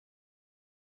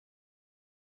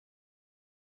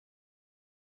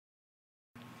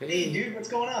Hey, dude, what's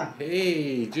going on?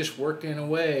 Hey, just working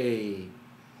away.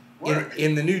 Work.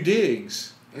 In the new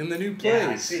digs, in the new place. Yeah,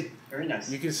 I see. Very nice.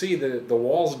 You can see the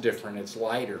wall's different. It's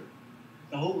lighter.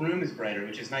 The whole room is brighter,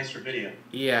 which is nice for video.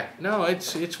 Yeah, no,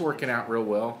 it's working out real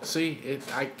well. See,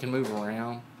 I can move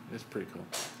around. It's pretty cool.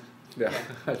 No,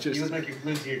 Yeah. You look like you're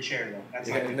glued to your chair, though. That's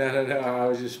yeah, no. I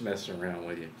was just messing around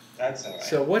with you. That's all right.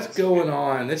 So what's going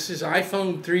on? This is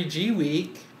iPhone 3G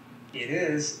week. It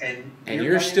is, and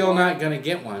you're still not going to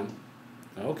get one.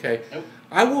 Okay. Nope.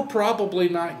 I will probably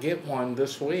not get one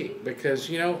this week because,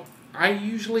 you know, I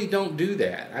usually don't do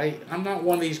that. I'm not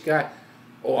one of these guys,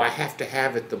 oh, I have to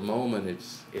have it the moment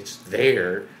it's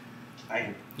there.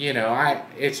 You know,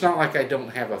 it's not like I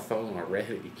don't have a phone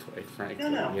already, quite frankly.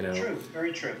 No, you know. True,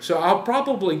 very true. So I'll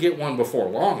probably get one before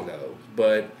long, though,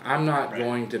 but I'm not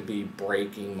going to be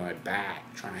breaking my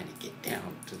back trying to get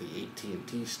down to the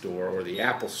AT&T store or the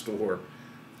Apple store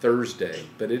Thursday.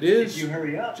 But it is. If you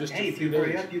hurry up, if you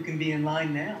hurry up, you can be in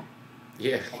line now.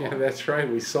 Yeah, that's right.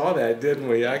 We saw that, didn't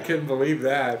we? I couldn't believe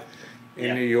that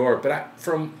in New York. But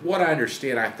from what I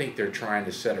understand, I think they're trying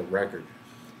to set a record.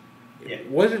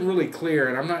 It wasn't really clear,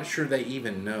 and I'm not sure they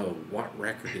even know what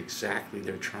record exactly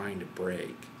they're trying to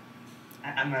break.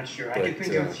 I'm not sure. But, I can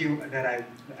think of a few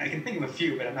I can think of a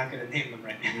few, but I'm not going to name them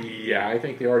right now. Yeah, I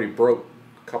think they already broke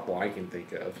a couple I can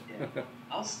think of. Yeah.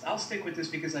 I'll stick with this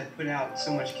because I put out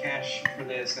so much cash for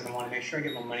this, and I want to make sure I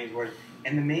get my money's worth.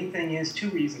 And the main thing is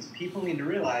 2 reasons. People need to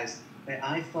realize that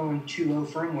iPhone 2.0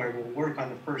 firmware will work on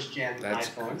the first-gen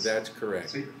iPhones. That's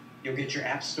correct. So you'll get your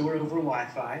App Store over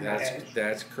Wi-Fi.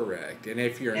 That's correct. And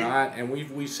if you're not, and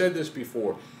we've said this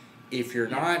before, if you're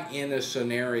not in a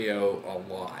scenario a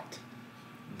lot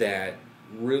that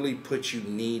really puts you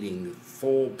needing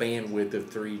full bandwidth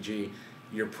of 3G,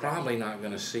 you're probably not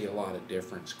going to see a lot of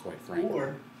difference, quite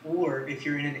frankly. Or if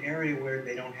you're in an area where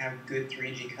they don't have good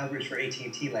 3G coverage for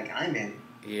AT&T like I'm in.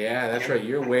 Yeah, that's right.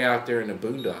 You're way out there in the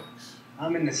boondocks.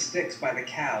 I'm in the sticks by the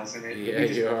cows. And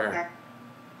you are.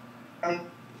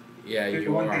 Yeah,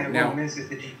 you one are. thing I now, won't miss is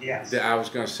the GPS. I was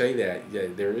going to say that. Yeah,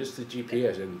 there is the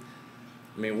GPS. And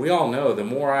I mean, we all know the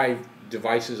more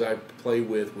devices I play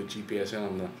with GPS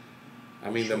in them,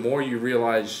 the more you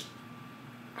realize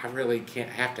I really can't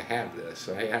have to have this.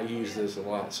 I use this a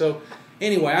lot. So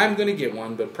anyway, I'm going to get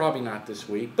one, but probably not this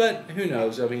week. But who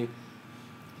knows? I mean,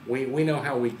 we know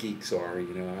how we geeks are,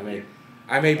 you know. I mean,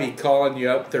 I may be calling you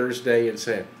up Thursday and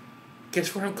saying,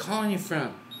 guess where I'm calling you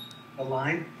from? A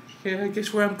line? Yeah,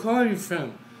 guess where I'm calling you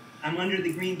from? I'm under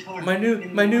the green tarp. My new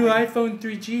iPhone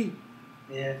 3G.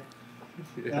 Yeah.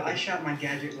 Well, I shot my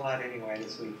gadget lot anyway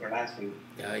this week, or last week.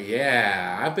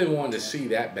 Yeah, I've been wanting to see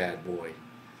that bad boy.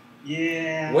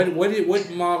 Yeah. What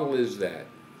model is that?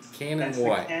 Canon That's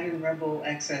what? The Canon Rebel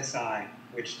XSI,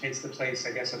 which takes the place,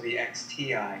 I guess, of the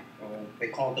XTI. They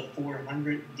call it the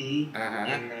 400D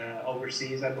in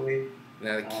overseas, I believe.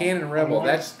 Now the Canon Rebel,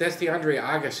 that's the Andre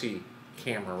Agassi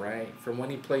camera, right? From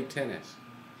when he played tennis.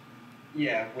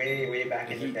 Yeah, way back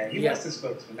in the day. He was the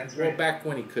spokesman, that's right. Well, back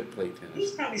when he could play tennis.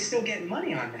 He's probably still getting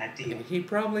money on that deal. He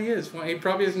probably is. Well, he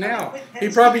probably is now. He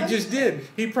probably just did.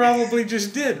 He probably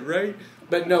just did, right?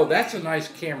 But no, that's a nice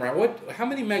camera. How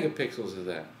many megapixels is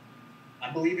that?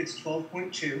 I believe it's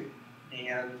 12.2,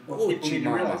 and what people need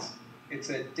to realize, it's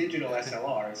a digital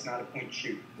SLR. It's not a point and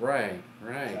shoot. Right.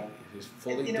 So, it's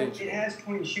fully digital. It has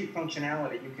point and shoot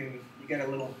functionality. You got a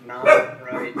little knob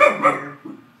right here.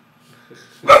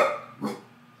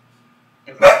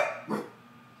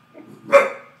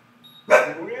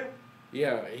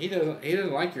 Yeah, he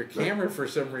doesn't like your camera for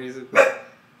some reason.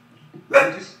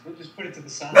 We'll just put it to the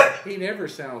side. He never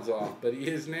sounds off, but he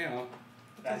is now.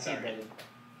 That's all right.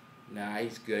 Nah,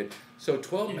 he's good. So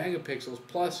 12 megapixels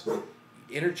plus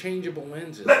interchangeable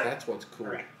lenses. That's what's cool.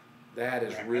 Correct. That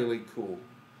is really cool.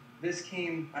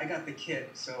 I got the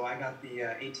kit, so I got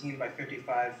the 18 by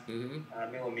 55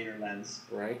 millimeter lens.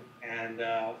 Right. And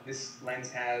this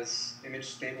lens has image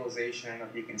stabilization. I don't know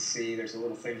if you can see. There's a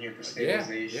little thing here for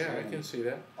stabilization. Yeah, I can see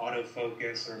that.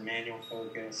 Autofocus or manual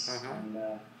focus. And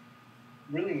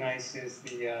really nice is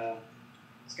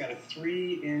it's got a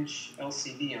 3-inch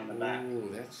LCD on the back.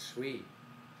 Ooh, that's sweet.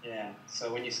 Yeah.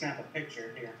 So when you snap a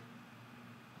picture here.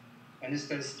 And this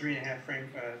does 3.5 frames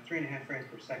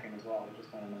per second as well, which is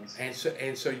kind of nice.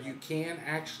 And so you can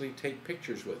actually take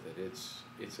pictures with it.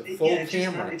 It's a full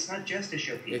camera. It's not just a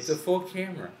showpiece. It's a full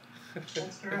camera.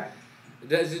 That's correct.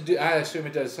 I assume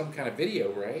it does some kind of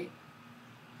video, right?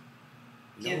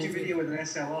 You can't do video with an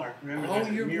SLR.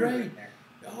 Remember, you're right. Right there.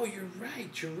 Oh, you're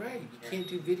right. You can't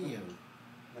do video.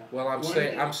 No. Well,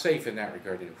 I'm safe in that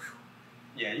regard.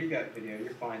 Yeah, you got video.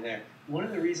 You're fine there. one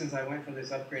of the reasons I went for this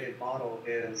upgraded model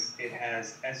is it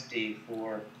has SD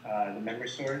for the memory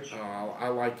storage. I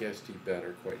like SD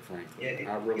better, quite frankly. Yeah,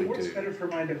 I really do. It works better for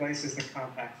my devices than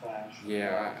compact flash.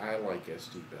 Yeah, I like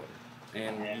SD better.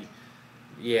 And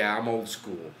yeah, I'm old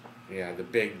school. Yeah, the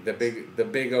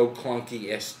big old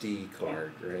clunky SD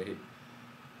card, right?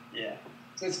 Yeah.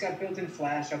 So it's got built-in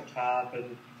flash up top,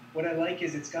 and what I like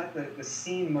is it's got the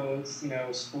scene modes, you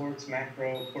know, sports,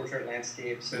 macro, portrait,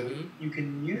 landscape, so you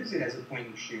can use it as a point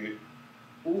and shoot,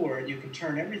 or you can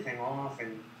turn everything off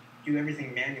and do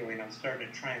everything manually, and I'm starting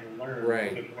to try and learn a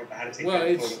little bit more about how to take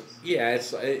better photos. Yeah,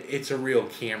 it's a real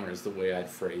camera is the way I'd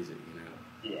phrase it, you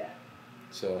know. Yeah.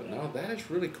 So, no, that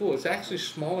is really cool. It's actually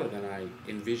smaller than I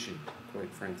envisioned,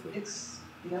 quite frankly. It's,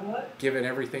 you know what? Given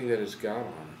everything that it's got on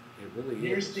it. It really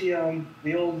Here's is. the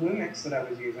old Lumix that I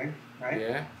was using, right?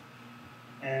 Yeah.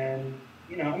 And,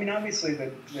 you know, I mean, obviously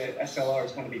the SLR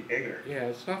is going to be bigger. Yeah,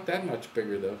 it's not that much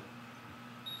bigger, though.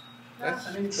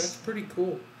 That's pretty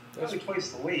cool. That's probably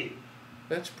twice the weight.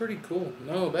 That's pretty cool.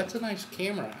 No, that's a nice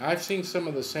camera. I've seen some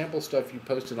of the sample stuff you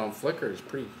posted on Flickr. It's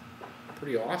pretty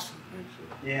awesome,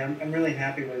 actually. Yeah, I'm really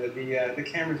happy with it. The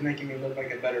camera's making me look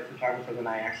like a better photographer than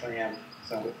I actually am.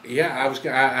 So. Yeah, I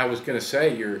was gonna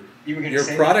say your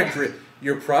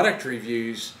product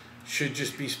reviews should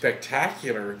just be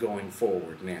spectacular going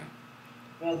forward now.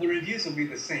 Well, the reviews will be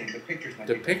the same. The pictures might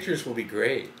be different. Pictures will be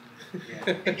great.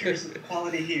 Yeah, pictures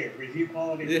quality here, review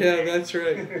quality here. Yeah, that's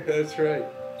right. That's right.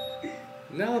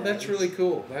 No, that's really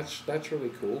cool. That's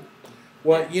really cool.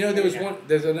 Well, you know,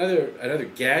 there's another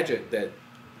gadget that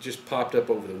just popped up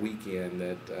over the weekend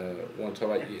that I want to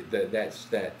talk about. That's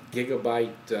that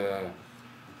GigaByte.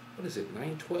 What is it?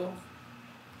 912?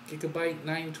 GigaByte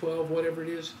 912, whatever it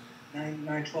is.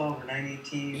 912 or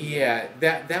 918. Yeah,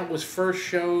 that was first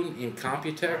shown in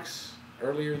Computex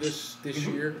earlier this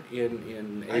year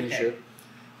in Asia,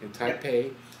 in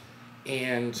Taipei,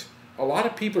 and a lot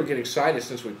of people are getting excited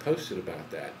since we posted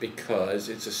about that because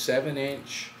it's a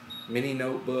 7-inch mini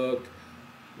notebook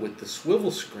with the swivel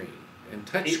screen and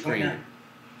touch screen.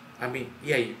 I mean,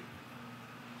 yeah.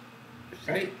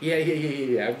 Right?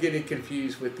 Yeah. I'm getting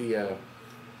confused with the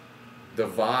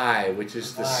Vi, which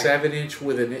is the 7-inch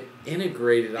with an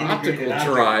integrated optical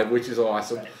drive, which is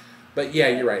awesome. Right. But yeah,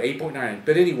 you're right, 8.9.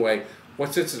 But anyway,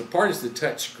 what sets it apart is the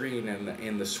touch screen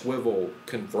and the swivel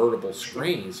convertible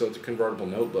screen. So it's a convertible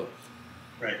notebook.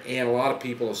 Right. And a lot of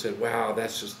people have said, "Wow,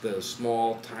 that's just the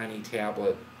small, tiny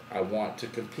tablet I want to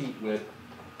compete with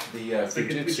the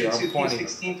Fujitsu I'm pointing,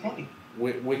 1620,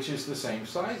 which is the same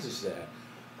size as that."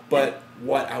 But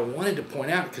what I wanted to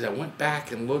point out, because I went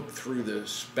back and looked through the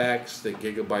specs that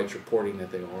GigaByte's reporting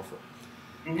that they offer,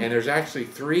 and there's actually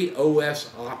 3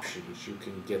 OS options you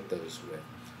can get those with.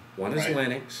 One is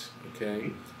Linux,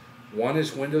 okay. One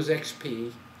is Windows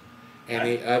XP, and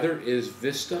the other is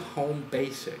Vista Home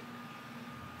Basic.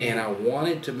 And I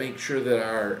wanted to make sure that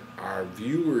our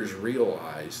viewers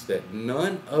realize that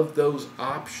none of those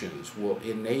options will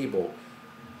enable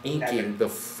inking the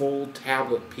full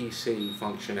tablet PC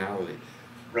functionality.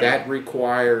 Right. That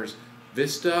requires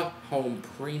Vista Home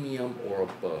Premium or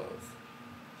above.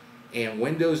 And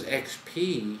Windows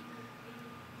XP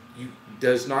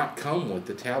does not come with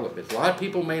the tablet bits. A lot of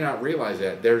people may not realize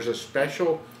that. There's a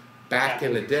special, back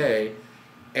in the day,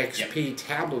 XP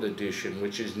Tablet Edition,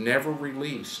 which is never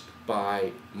released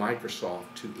by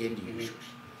Microsoft to end users.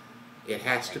 It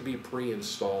has to be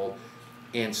pre-installed,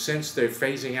 and since they're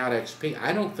phasing out XP,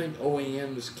 I don't think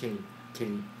OEMs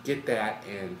can get that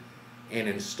and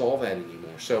install that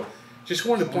anymore. So just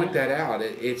wanted to point that out.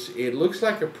 It looks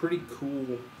like a pretty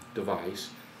cool device.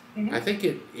 I think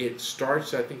it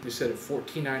starts, I think they said, at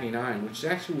 $14.99, which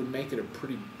actually would make it a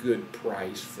pretty good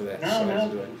price for that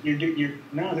size of it. I'm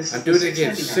doing it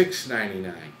again,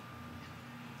 $6.99.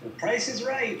 The price is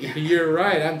right. You're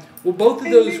right. Well, both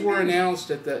of those were announced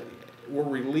were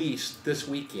released this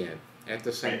weekend at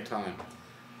the same time.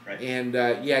 Right. And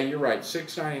yeah, you're right,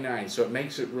 $6.99. So it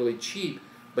makes it really cheap,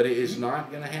 but it is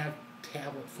not going to have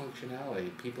tablet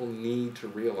functionality. People need to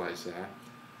realize that.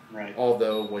 Right.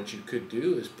 Although what you could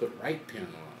do is put right pin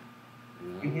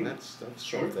on it. You know, that's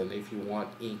something if you want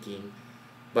inking,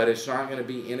 but it's not going to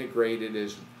be integrated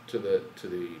as to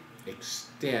the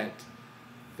extent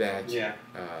that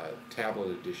tablet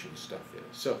edition stuff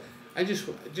is. So I just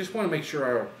want to make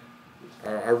sure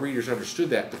our readers understood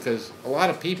that, because a lot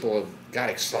of people have got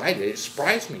excited. It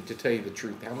surprised me, to tell you the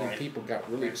truth, how many people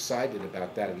got really excited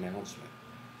about that announcement.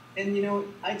 And you know,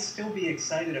 I'd still be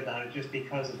excited about it just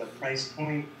because of the price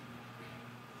point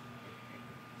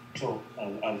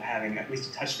of having at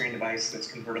least a touchscreen device that's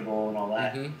convertible and all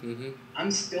that. I'm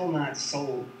still not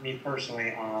sold, me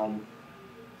personally, on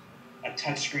a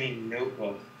touchscreen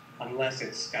notebook unless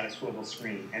it's got a swivel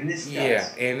screen, and this does. Yeah,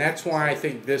 and that's why I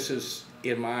think this is,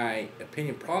 in my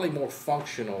opinion, probably more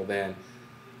functional than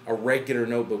a regular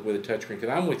notebook with a touchscreen. Because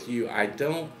I'm with you, I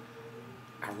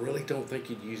really don't think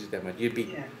you'd use it that much. You'd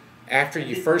be after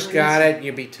you first got it,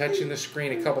 you'd be touching the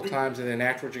screen a couple times, and then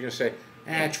afterwards you're gonna say,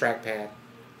 trackpad.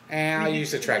 I'll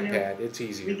use the trackpad. It's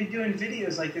easier. We'd be doing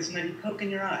videos like this, and I'd be poking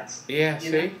your eyes. Yeah,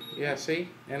 see,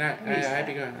 and I'd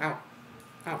be going, ow,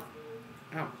 ow,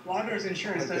 ow. Vlogger's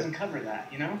insurance doesn't cover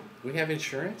that, you know. We have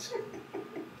insurance.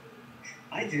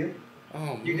 I do.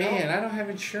 Oh you man, don't? I don't have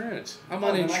insurance. I'm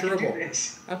uninsurable.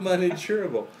 I'm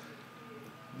uninsurable.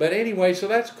 But anyway, so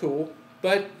that's cool.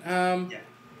 But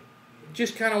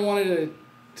just kind of wanted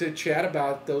to chat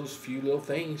about those few little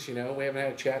things. You know, we haven't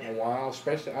had a chat in a while.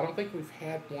 Especially, I don't think we've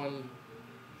had one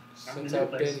since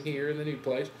I've been here in the new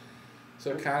place.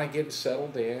 So kind of getting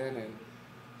settled in,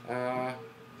 and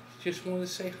just wanted to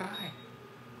say hi.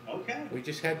 Okay. We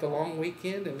just had the long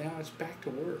weekend, and now it's back to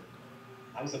work.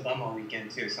 I was a bum all weekend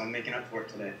too, so I'm making up for it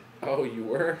today. Oh, you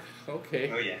were?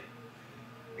 Okay. Oh yeah.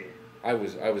 I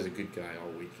was a good guy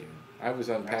all weekend. I was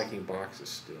unpacking boxes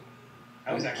still.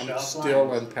 I was actually I'm offline.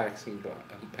 still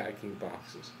unpacking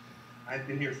boxes. I've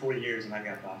been here 4 years and I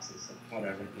got boxes, so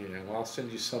whatever. Yeah, well, I'll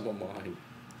send you some of mine.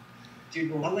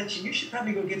 Dude, well, I'll let you. You should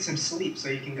probably go get some sleep so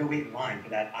you can go wait in line for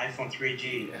that iPhone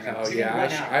 3G. Oh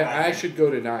yeah, I should go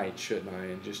tonight, shouldn't I?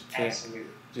 And just camp. Absolutely.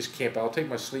 Just camp. I'll take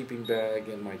my sleeping bag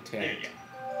and my tent. There you go.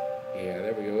 Yeah,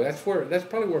 there we go. That's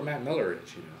probably where Matt Miller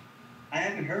is. You know. I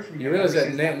haven't heard from him. You realize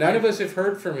that none of us have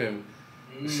heard from him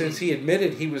since he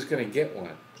admitted he was going to get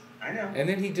one. I know. And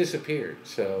then he disappeared.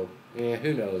 So yeah,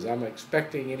 who knows? I'm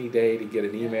expecting any day to get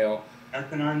an email.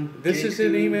 Nothing on. This is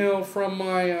an email from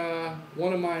my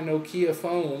one of my Nokia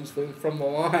phones from the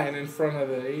line in front of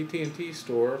the AT&T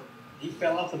store. He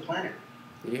fell off the planet.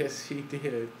 Yes, he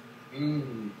did.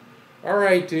 Mm. All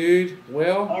right, dude.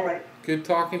 Well, all right. Good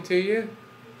talking to you.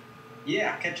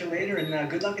 Yeah, catch you later, and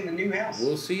good luck in the new house.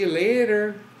 We'll see you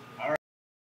later.